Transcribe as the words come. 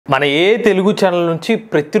మన ఏ తెలుగు ఛానల్ నుంచి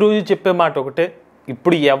ప్రతిరోజు చెప్పే మాట ఒకటే,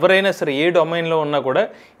 ఇప్పుడు ఎవరైనా సరే ఏ డొమైన్లో ఉన్నా కూడా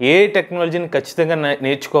ఏ టెక్నాలజీని ఖచ్చితంగా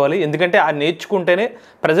నేర్చుకోవాలి. ఎందుకంటే ఆ నేర్చుకుంటేనే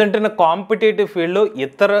ప్రజెంట్ ఉన్న కాంపిటేటివ్ ఫీల్డ్లో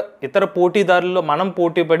ఇతర పోటీదారుల్లో మనం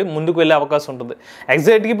పోటీ పడి ముందుకు వెళ్ళే అవకాశం ఉంటుంది.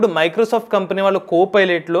 ఎగ్జాక్ట్గా ఇప్పుడు మైక్రోసాఫ్ట్ కంపెనీ వాళ్ళు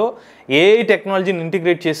కోపైలట్లో ఏఐ టెక్నాలజీని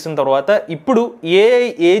ఇంటిగ్రేట్ చేసిన తర్వాత ఇప్పుడు ఏఐ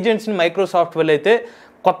ఏజెంట్స్ని మైక్రోసాఫ్ట్ వాళ్ళు అయితే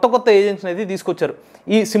కొత్త ఏజెంట్స్ని అయితే తీసుకొచ్చారు.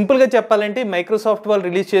 ఈ సింపుల్గా చెప్పాలంటే మైక్రోసాఫ్ట్ వాళ్ళు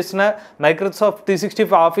రిలీజ్ చేసిన మైక్రోసాఫ్ట్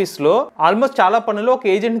 365 ఆఫీస్లో ఆల్మోస్ట్ చాలా పనులు ఒక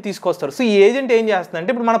ఏజెంట్ని తీసుకొస్తారు. సో ఈ ఏజెంట్ ఏం చేస్తుందంటే,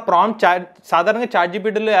 ఇప్పుడు మన ప్రాంప్ట్ సాధారణంగా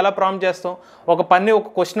చాట్‌జీపీటీలో ఎలా ప్రాంప్ట్ చేస్తాం, ఒక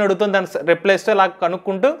క్వశ్చన్ అడుగుతాం, దాన్ని రిప్లై ఇస్తే అలా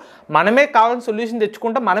కనుక్కుంటూ మనమే కావాల్సిన సొల్యూషన్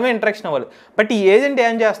తెచ్చుకుంటూ మనమే ఇంటరాక్షన్ అవ్వాలి. బట్ ఈ ఏజెంట్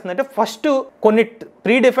ఏం చేస్తుందంటే, ఫస్ట్ కొన్ని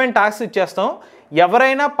ప్రీ డిఫైన్ టాస్క్ ఇచ్చేస్తాం,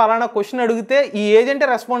 ఎవరైనా పలానా క్వశ్చన్ అడిగితే ఈ ఏజెంటే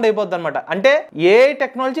రెస్పాండ్ అయిపోద్ది అనమాట. అంటే ఏఐ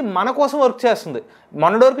టెక్నాలజీ మన కోసం వర్క్ చేస్తుంది.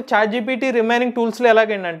 మొన్నటి వరకు చాట్‌జీపీటీ రిమైనింగ్ టూల్స్లో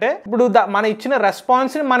ఎలాగేంటంటే, ఇప్పుడు మన ఇచ్చిన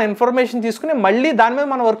రెస్పాన్స్ని మన ఇన్ఫర్మేషన్ తీసుకుని మళ్ళీ దాని మీద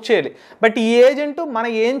మనం వర్క్ చేయాలి. బట్ ఈ ఏజెంట్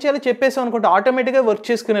మనం ఏం చేయాలో చెప్పేసాం అనుకుంటే ఆటోమేటిక్గా వర్క్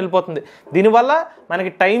చేసుకుని వెళ్ళిపోతుంది. దీనివల్ల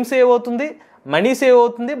మనకి టైం సేవ్ అవుతుంది, మనీ సేవ్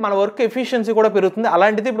అవుతుంది, మన వర్క్ ఎఫిషియన్సీ కూడా పెరుగుతుంది.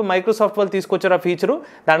 అలాంటిది ఇప్పుడు మైక్రోసాఫ్ట్ వాళ్ళు తీసుకొచ్చారు ఆ ఫీచరు.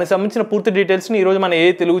 దానికి సంబంధించిన పూర్తి డీటెయిల్స్ని ఈరోజు మన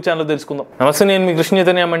ఏఐ తెలుగు ఛానల్ తెలుసుకుందాం. నమస్తే, నేను మీ కృష్ణ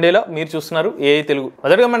చైతన్య మండేలా, మీరు చూస్తున్నారు ఏఐ తెలుగు.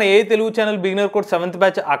 మొదటగా మన AI Telugu channel beginner course 7th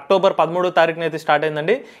batch October 13వ తారీఖున అయితే స్టార్ట్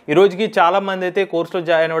అయిందండి. ఈ రోజుకి చాలా మంది అయితే కోర్సులో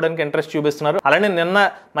జాయిన్ అవ్వడానికి ఇంట్రెస్ట్ చూపిస్తున్నారు. అలానే నిన్న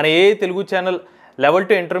మన AI Telugu channel level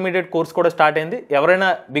 2 intermediate course కూడా స్టార్ట్ అయింది. ఎవరైనా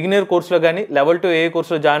బిగినర్ కోర్సులో కానీ లెవెల్ 2 ఏ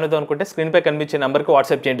కోర్సులో జాయిన్ అవుతాం అనుకుంటే స్క్రీన్ పై కనిపించే నెంబర్కి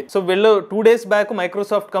వాట్సాప్ చేయండి. సో వీళ్ళు 2 days బ్యాక్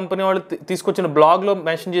మైక్రోసాఫ్ట్ కంపెనీ వాళ్ళు తీసుకొచ్చిన బ్లాగ్లో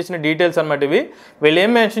మెన్షన్ చేసిన డీటెయిల్స్ అనమాట ఇవి. వీళ్ళు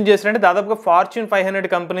ఏం మెన్షన్ చేశారంటే, దాదాపుగా ఫార్చ్యూన్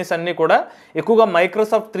 500 కంపెనీస్ అన్నీ కూడా ఎక్కువగా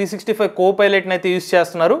మైక్రోసాఫ్ట్ 365 కోపైలట్ని అయితే యూజ్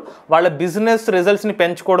చేస్తున్నారు. వాళ్ళ బిజినెస్ రిజల్ట్స్ని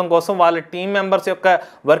పెంచుకోవడం కోసం, వాళ్ళ టీమ్ మెంబర్స్ యొక్క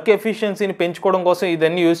వర్క్ ఎఫిషియన్సీని పెంచుకోవడం కోసం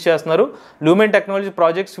ఇదన్నీ యూజ్ చేస్తున్నారు. Lumen technology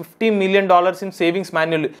projects $50 million in savings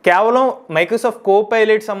manual. కేవలం మైక్రోసాఫ్ట్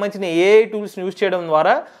కోపైలట్ సంబంధించిన ఏఐ టూల్స్ యూజ్ చేయడం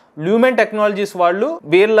ద్వారా లూమెన్ టెక్నాలజీస్ వాళ్ళు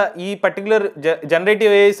వీళ్ళ ఈ పర్టికులర్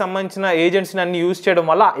జనరేటివ్ ఏఐ సంబంధించిన ఏజెంట్స్ని అన్ని యూజ్ చేయడం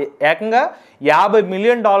వల్ల ఏకంగా $50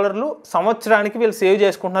 million సంవత్సరానికి వీళ్ళు సేవ్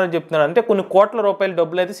చేసుకుంటున్నారని చెప్తున్నారు. అంటే కొన్ని కోట్ల రూపాయల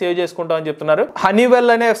డబ్బులు అయితే సేవ్ చేసుకుంటామని చెప్తున్నారు.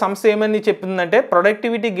 హనీవెల్ అనే సంస్థ ఏమని చెప్తుందంటే,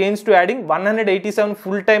 productivity gains to adding 187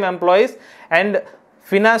 full time employees and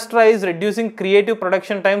ఫినాస్ట్రా is reducing creative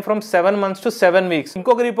production time from 7 months to 7 weeks.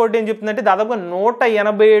 ఇంకొక రిపోర్ట్ ఏం చెప్తుందంటే, దాదాపుగా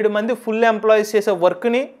 187 మంది ఫుల్ ఎంప్లాయీస్ చేసే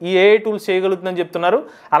వర్క్ని ఈ ఏఐ టూల్స్ చేయగలుగుతుందని చెప్తున్నారు.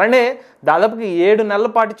 అలానే దాదాపుగా 7 నెలల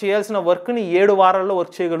పాటు చేయాల్సిన వర్క్ని 7 వారాల్లో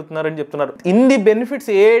వర్క్ చేయగలుగుతున్నారని చెప్తున్నారు. ఇన్ని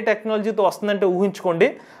బెనిఫిట్స్ ఏఐ టెక్నాలజీతో వస్తుందంటే ఊహించుకోండి,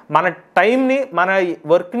 మన టైంని మన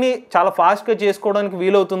వర్క్ని చాలా ఫాస్ట్గా చేసుకోవడానికి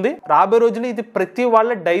వీలవుతుంది. రాబోయే రోజులు ఇది ప్రతి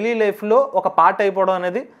వాళ్ళ డైలీ లైఫ్లో ఒక పార్ట్ అయిపోవడం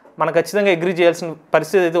అనేది మనం ఖచ్చితంగా అగ్రీ చేయాల్సిన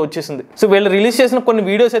పరిస్థితి అయితే వచ్చేసింది. సో వీళ్ళు రిలీజ్ చేసిన కొన్ని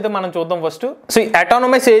వీడియోస్ అయితే మనం చూద్దాం ఫస్ట్. సో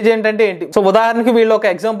అటానమస్ ఏజెంట్ అంటే ఏంటి? సో ఉదాహరణకి వీళ్ళు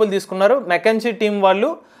ఒక ఎగ్జాంపుల్ తీసుకున్నారు. మెకాన్సీ టీం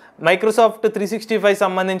వాళ్ళు మైక్రోసాఫ్ట్ 365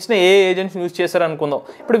 సంబంధించిన ఏ ఏజెంట్స్ యూజ్ చేశారు అనుకుందాం.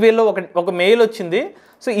 ఇప్పుడు వీళ్ళు ఒక మెయిల్ వచ్చింది.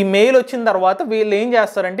 సో ఈ మెయిల్ వచ్చిన తర్వాత వీళ్ళు ఏం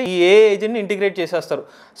చేస్తారంటే, ఈ ఏ ఏజెంట్ని ఇంటిగ్రేట్ చేసేస్తారు.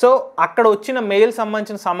 సో అక్కడ వచ్చిన మెయిల్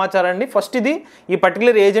సంబంధించిన సమాచారాన్ని ఫస్ట్ ఈ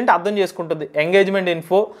పర్టికులర్ ఏజెంట్ అర్థం చేసుకుంటుంది. ఎంగేజ్మెంట్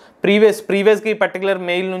ఇన్ఫో ప్రీవియస్గా ఈ పర్టికులర్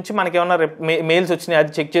మెయిల్ నుంచి మనకి ఏమైనా మెయిల్స్ వచ్చినాయి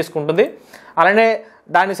అది చెక్ చేసుకుంటుంది. అలానే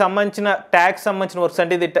దానికి సంబంధించిన ట్యాక్స్ సంబంధించిన వర్క్స్,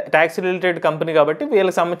 అంటే ఇది ట్యాక్స్ రిలేటెడ్ కంపెనీ కాబట్టి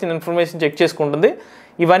వీళ్ళకి సంబంధించిన ఇన్ఫర్మేషన్ చెక్ చేసుకుంటుంది.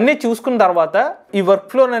 ఇవన్నీ చూసుకున్న తర్వాత ఈ వర్క్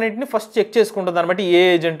ఫ్లో అన్నింటిని ఫస్ట్ చెక్ చేసుకుంటుంది అనమాట ఏ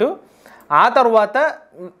ఏజెంటు. ఆ తర్వాత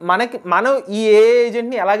మనం ఈ ఏ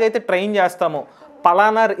ఏజెంట్ని ఎలాగైతే ట్రైన్ చేస్తామో,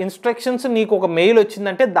 పలానా ఇన్స్ట్రక్షన్స్ నీకు ఒక మెయిల్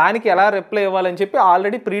వచ్చిందంటే దానికి ఎలా రిప్లై ఇవ్వాలని చెప్పి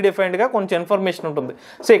ఆల్రెడీ ప్రీ డిఫైన్డ్గా కొంచెం ఇన్ఫర్మేషన్ ఉంటుంది.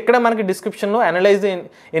 సో ఇక్కడ మనకి డిస్క్రిప్షన్లో analyse the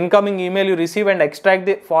incoming email you receive and extract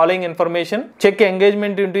the following information, check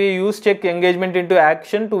engagement into use check engagement into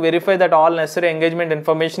action to verify that all necessary engagement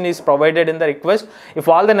information is provided in the request. If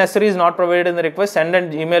all the necessary is not provided in the request, send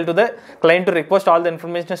and email to the client to request all the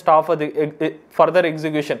information staff for the further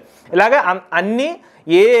execution. ఇలాగా అన్ని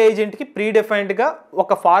ఏ ఏజెంట్కి pre డిఫైన్డ్గా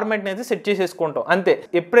ఒక ఫార్మాట్ని అయితే set చేసేసుకుంటాం అంతే.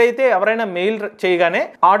 ఎప్పుడైతే ఎవరైనా mail చేయగానే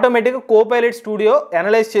ఆటోమేటిక్గా Copilot studio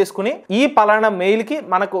analyse చేసుకుని ఈ పలానా మెయిల్కి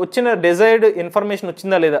మనకు వచ్చిన డిజైర్డ్ ఇన్ఫర్మేషన్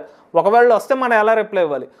వచ్చిందా లేదా, ఒకవేళ వస్తే మనం ఎలా రిప్లై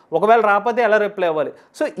ఇవ్వాలి, ఒకవేళ రాకపోతే ఎలా రిప్లై ఇవ్వాలి.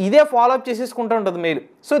 సో ఇదే ఫాలోఅప్ చేసేసుకుంటూ ఉంటుంది మెయిల్.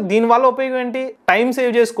 సో దీనివల్ల ఉపయోగం ఏంటి? టైం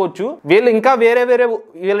సేవ్ చేసుకోవచ్చు. వీళ్ళు ఇంకా వేరే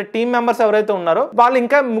వీళ్ళ టీమ్ మెంబర్స్ ఎవరైతే ఉన్నారో వాళ్ళు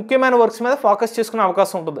ఇంకా ముఖ్యమైన వర్క్స్ మీద ఫోకస్ చేసుకునే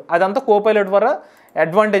అవకాశం ఉంటుంది. అదంతా కోపైలట్ ద్వారా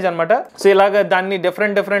అడ్వాంటేజ్ అనమాట. సో ఇలాగ దాన్ని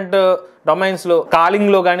డిఫరెంట్ డొమైన్స్లో,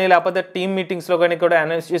 కాలింగ్లో కానీ లేకపోతే టీమ్ మీటింగ్స్లో కానీ కూడా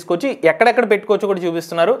అనలైజ్ చేసుకొచ్చి ఎక్కడెక్కడ పెట్టుకోవచ్చు కూడా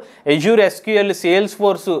చూపిస్తున్నారు. Azure SQL, sales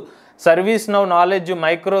force, service now, knowledge,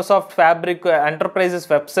 Microsoft fabric, enterprises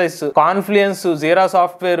websites, confluence, జీరా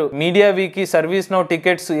software, media వీకీ, service now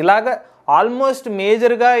tickets, ఇలాగ ఆల్మోస్ట్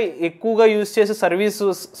మేజర్గా ఎక్కువగా యూజ్ చేసే సర్వీస్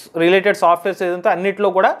రిలేటెడ్ సాఫ్ట్వేర్స్ ఏదంటే అన్నింటిలో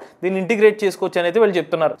కూడా దీన్ని ఇంటిగ్రేట్ చేసుకోవచ్చు అనేది వీళ్ళు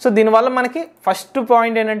చెప్తున్నారు. సో దీనివల్ల మనకి ఫస్ట్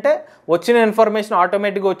పాయింట్ ఏంటంటే వచ్చిన ఇన్ఫర్మేషన్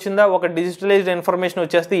ఆటోమేటిక్గా వచ్చిందా, ఒక డిజిటలైజ్డ్ ఇన్ఫర్మేషన్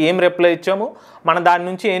వచ్చేస్తే ఏం రిప్లై ఇచ్చాము, మనం దాని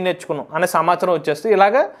నుంచి ఏం నేర్చుకున్నాం అనే సమాచారం వచ్చేస్తే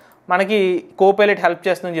ఇలాగా మనకి కోపైలట్ హెల్ప్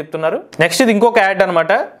చేస్తుందని చెప్తున్నారు. నెక్స్ట్ ఇది ఇంకొక యాడ్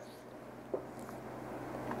అనమాట,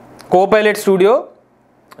 Copilot studio.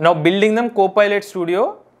 Now building dum Copilot studio.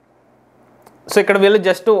 So ఇక్కడ వీళ్ళు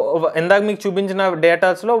జస్ట్ ఇందాక మీకు చూపించిన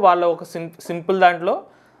డేటాస్లో వాళ్ళ ఒక సింపుల్ దాంట్లో,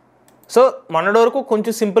 సో మొన్నటి వరకు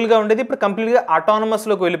కొంచెం సింపుల్గా ఉండేది, ఇప్పుడు కంప్లీట్గా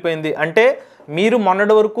ఆటోనమస్లోకి వెళ్ళిపోయింది. అంటే మీరు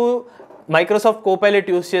మొన్నటి వరకు మైక్రోసాఫ్ట్ కోపైలట్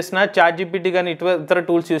యూస్ చేసినా, చాట్ జీపీటీ కానీ ఇతర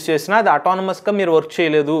టూల్స్ యూస్ చేసినా అది ఆటోనమస్గా మీరు వర్క్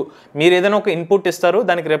చేయలేదు. మీరు ఏదైనా ఒక ఇన్పుట్ ఇస్తారు,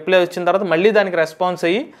 దానికి రిప్లై వచ్చిన తర్వాత మళ్ళీ దానికి రెస్పాన్స్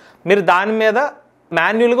అయ్యి మీరు దాని మీద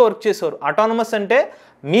మాన్యువల్గా వర్క్ చేసేవారు. ఆటోనమస్ అంటే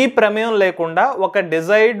మీ ప్రమేయం లేకుండా ఒక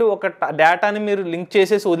డిజైర్డ్ ఒక డేటాని మీరు లింక్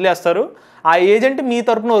చేసేసి వదిలేస్తారు, ఆ ఏజెంట్ మీ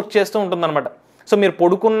తరపున వర్క్ చేస్తూ ఉంటుందన్నమాట. సో మీరు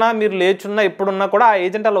పడుకున్నా, మీరు లేచున్నా, ఎప్పుడున్నా కూడా ఆ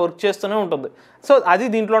ఏజెంట్ అలా వర్క్ చేస్తూనే ఉంటుంది. సో అది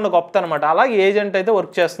దీంట్లో ఉన్న గొప్పత అనమాట. అలా ఏజెంట్ అయితే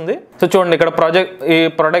వర్క్ చేస్తుంది. సో చూడండి ఇక్కడ ఈ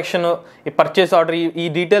ప్రొడక్షన్, ఈ పర్చేస్ ఆర్డర్, ఈ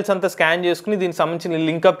డీటెయిల్స్ అంతా స్కాన్ చేసుకుని దీనికి సంబంధించిన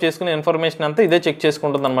లింక్అప్ చేసుకుని ఇన్ఫర్మేషన్ అంతా ఇదే చెక్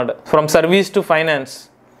చేసుకుంటుంది అనమాట. From service to finance.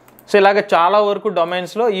 So ఇలాగ చాలా వరకు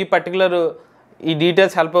డొమైన్స్లో ఈ పర్టికులర్ ఈ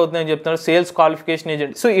డీటెయిల్స్ హెల్ప్ అవుతుందని చెప్తున్నారు. Sales qualification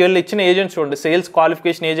agent. సో వీళ్ళు ఇచ్చిన ఏజెంట్స్ చూడండి, సేల్స్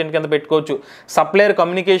క్వాలిఫికేషన్ ఏజెంట్ కింద పెట్టుకోవచ్చు, supplier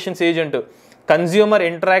communications agent, consumer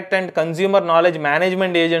interact and consumer knowledge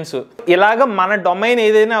management agents. ఇలాగ మన డొమైన్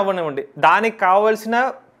ఏదైనా అవ్వనివ్వండి, దానికి కావాల్సిన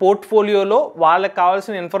పోర్ట్ఫోలియోలో వాళ్ళకి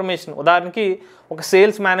కావాల్సిన ఇన్ఫర్మేషన్, ఉదాహరణకి ఒక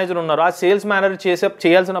సేల్స్ మేనేజర్ ఉన్నారు, ఆ సేల్స్ మేనేజర్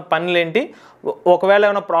చేయాల్సిన పనులు ఏంటి, ఒకవేళ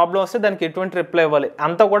ఏమైనా ప్రాబ్లం వస్తే దానికి ఎటువంటి రిప్లై ఇవ్వాలి,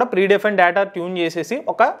 అంతా కూడా ప్రీడిఫైన్ డేటా ట్యూన్ చేసేసి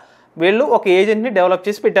వీళ్ళు ఒక ఏజెంట్ని డెవలప్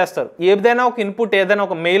చేసి పెట్టేస్తారు. ఏదైనా ఒక ఇన్పుట్, ఏదైనా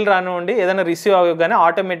ఒక మెయిల్ రానివ్వండి, ఏదైనా రిసీవ్ అవ్వగానే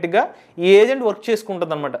ఆటోమేటిక్గా ఈ ఏజెంట్ వర్క్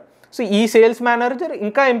చేసుకుంటుంది అనమాట. సో ఈ సేల్స్ మేనేజర్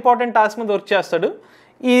ఇంకా ఇంపార్టెంట్ టాస్క్ మీద వర్క్ చేస్తాడు.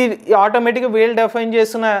 ఈ ఆటోమేటిక్గా వీళ్ళు డిఫైన్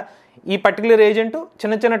చేసిన ఈ పర్టికులర్ ఏజెంట్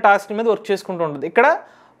చిన్న చిన్న టాస్క్ మీద వర్క్ చేసుకుంటూ ఉంటుంది. ఇక్కడ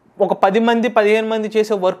ఒక 10 మంది 15 మంది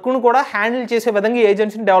చేసే వర్క్ను కూడా హ్యాండిల్ చేసే విధంగా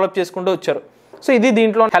ఏజెంట్స్ని డెవలప్ చేసుకుంటూ వచ్చారు. సో ఇది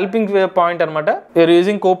దీంట్లో హెల్పింగ్ పాయింట్ అనమాట. You're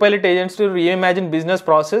using Copilot agents to reimagine business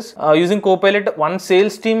process. Using Copilot, one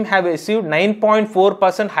sales team have achieved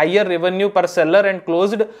 9.4% higher revenue per seller and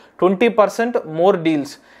closed 20% more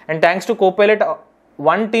deals. And thanks to Copilot,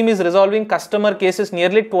 one team is resolving customer cases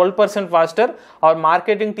nearly 12% faster. Our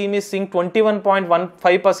marketing team is seeing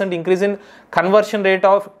 21.15% increase in conversion rate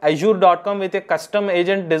of Azure.com with a custom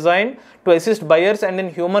agent designed to assist buyers. And in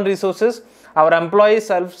human resources, our employee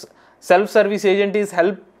self-service agent is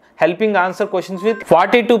helping answer questions with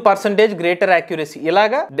 42% greater accuracy.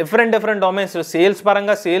 ఇలాగా different domains, sales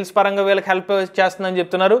పరంగా వీళ్ళకి help చేస్తుందని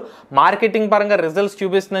చెప్తున్నారు, marketing పరంగా results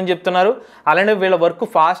చూపిస్తుందని చెప్తున్నారు, అలానే వీళ్ళ work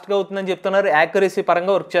ఫాస్ట్గా అవుతుందని చెప్తున్నారు, యాక్యురసీ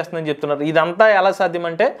పరంగా వర్క్ చేస్తుందని చెప్తున్నారు. ఇదంతా ఎలా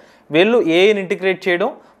సాధ్యమంటే వీళ్ళు ఏఐని ఇంటిగ్రేట్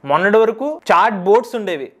చేయడం. మొన్నటి వరకు చాట్ బోట్స్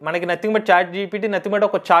ఉండేవి, మనకి nothing but chat GPT, nothing but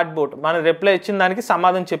ఒక చాట్ బోట్, మన రిప్లై ఇచ్చిన దానికి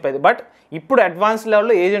సమాధానం చెప్పేది. బట్ ఇప్పుడు అడ్వాన్స్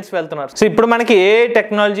లెవెల్లో ఏజెంట్స్ వెళ్తున్నారు. సో ఇప్పుడు మనకి ఏ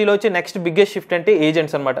టెక్నాలజీలో వచ్చే నెక్స్ట్ బిగ్గెస్ట్ షిఫ్ట్ అంటే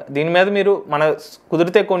ఏజెంట్స్ అనమాట. దీని మీద మీరు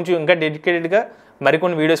కుదిరితే కొంచెం ఇంకా డెడికేటెడ్గా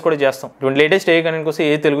మరికొన్ని వీడియోస్ కూడా చేస్తాం. ఇటువంటి లేటెస్ట్ ఏ కంటెంట్ కోసం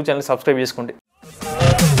ఏ తెలుగు ఛానల్ సబ్స్క్రైబ్ చేసుకోండి.